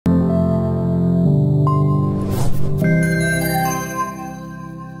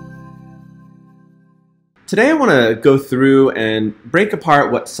Today I want to go through and break apart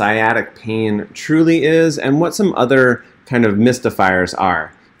what sciatic pain truly is and what some other kind of mystifiers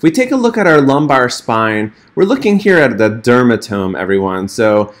are. If we take a look at our lumbar spine, we're looking here at the dermatome, everyone.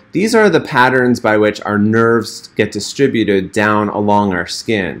 So these are the patterns by which our nerves get distributed down along our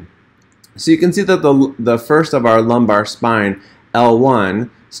skin. So you can see that the first of our lumbar spine, L1,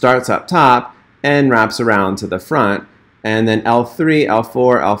 starts up top and wraps around to the front, and then L3,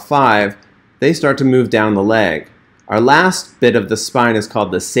 L4, L5, they start to move down the leg. Our last bit of the spine is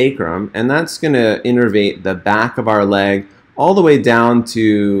called the sacrum, and that's going to innervate the back of our leg all the way down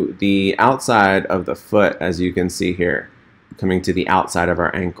to the outside of the foot, as you can see here, coming to the outside of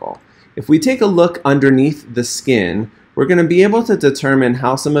our ankle. If we take a look underneath the skin, we're going to be able to determine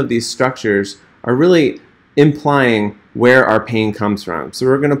how some of these structures are really implying where our pain comes from. So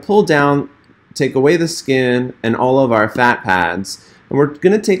we're going to pull down, take away the skin and all of our fat pads, and we're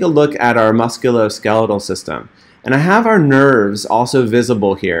going to take a look at our musculoskeletal system. And I have our nerves also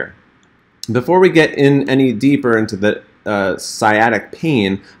visible here. Before we get in any deeper into the sciatic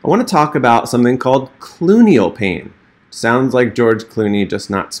pain, I want to talk about something called cluneal pain. Sounds like George Clooney, just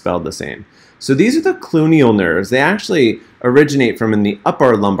not spelled the same. So these are the cluneal nerves. They actually originate from in the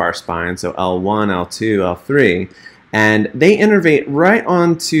upper lumbar spine, so L1, L2, L3. And they innervate right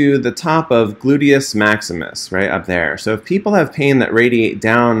onto the top of gluteus maximus, right up there. So if people have pain that radiate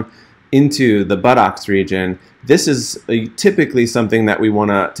down into the buttocks region, this is typically something that we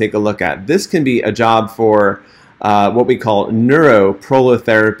want to take a look at. This can be a job for what we call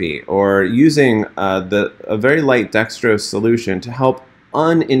neuroprolotherapy, or using a very light dextrose solution to help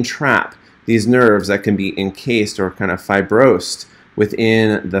unentrap these nerves that can be encased or kind of fibrosed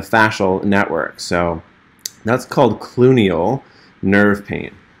within the fascial network. So that's called cluneal nerve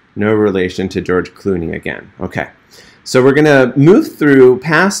pain. No relation to George Clooney again. Okay, so we're going to move through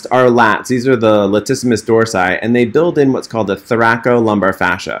past our lats. These are the latissimus dorsi, and they build in what's called the thoracolumbar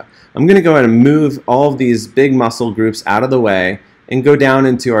fascia. I'm going to go ahead and move all of these big muscle groups out of the way and go down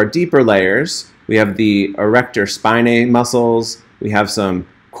into our deeper layers. We have the erector spinae muscles. We have some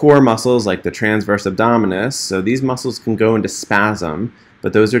core muscles like the transverse abdominis. So these muscles can go into spasm,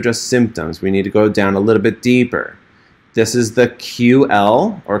 but those are just symptoms. We need to go down a little bit deeper. This is the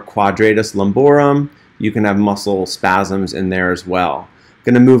QL, or quadratus lumborum. You can have muscle spasms in there as well. I'm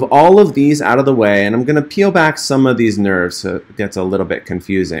going to move all of these out of the way, and I'm going to peel back some of these nerves so it gets a little bit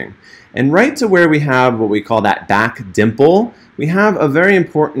confusing. And right to where we have what we call that back dimple, we have a very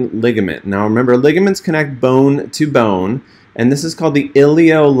important ligament. Now remember, ligaments connect bone to bone, and this is called the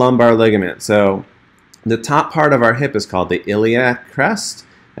iliolumbar ligament. So the top part of our hip is called the iliac crest,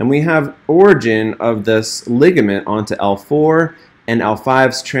 and we have origin of this ligament onto L4 and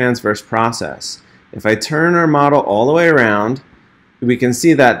L5's transverse process. If I turn our model all the way around, we can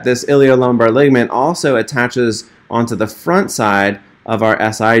see that this iliolumbar ligament also attaches onto the front side of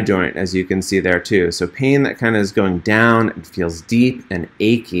our SI joint, as you can see there too. So pain that kind of is going down and feels deep and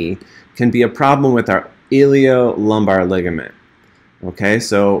achy can be a problem with our iliolumbar ligament. Okay,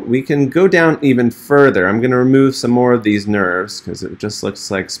 so we can go down even further. I'm going to remove some more of these nerves because it just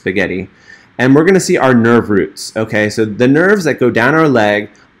looks like spaghetti. And we're going to see our nerve roots. Okay, so the nerves that go down our leg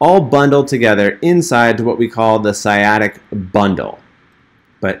all bundled together inside what we call the sciatic bundle.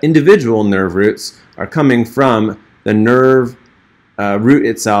 But individual nerve roots are coming from the nerve root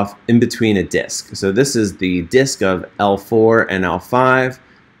itself in between a disc. So this is the disc of L4 and L5.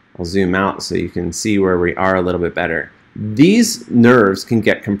 I'll zoom out so you can see where we are a little bit better. These nerves can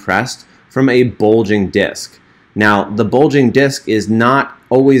get compressed from a bulging disc. Now, the bulging disc is not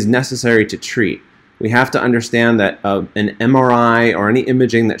always necessary to treat. We have to understand that an MRI or any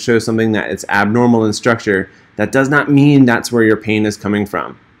imaging that shows something that it's abnormal in structure, that does not mean that's where your pain is coming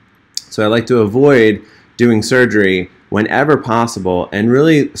from. So I like to avoid doing surgery whenever possible and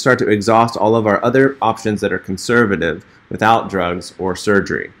really start to exhaust all of our other options that are conservative without drugs or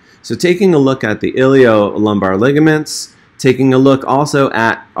surgery. So taking a look at the iliolumbar ligaments, taking a look also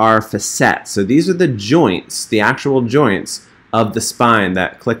at our facets. So these are the joints, the actual joints of the spine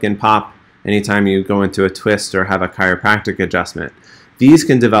that click and pop anytime you go into a twist or have a chiropractic adjustment. These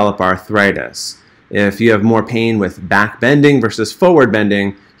can develop arthritis. If you have more pain with back bending versus forward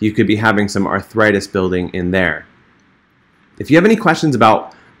bending, you could be having some arthritis building in there. If you have any questions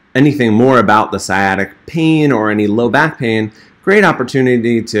about anything more about the sciatic pain or any low back pain, great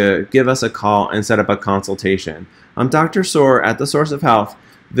opportunity to give us a call and set up a consultation. I'm Dr. Sorr at The Source of Health.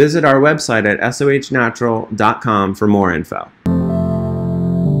 Visit our website at sohnatural.com for more info.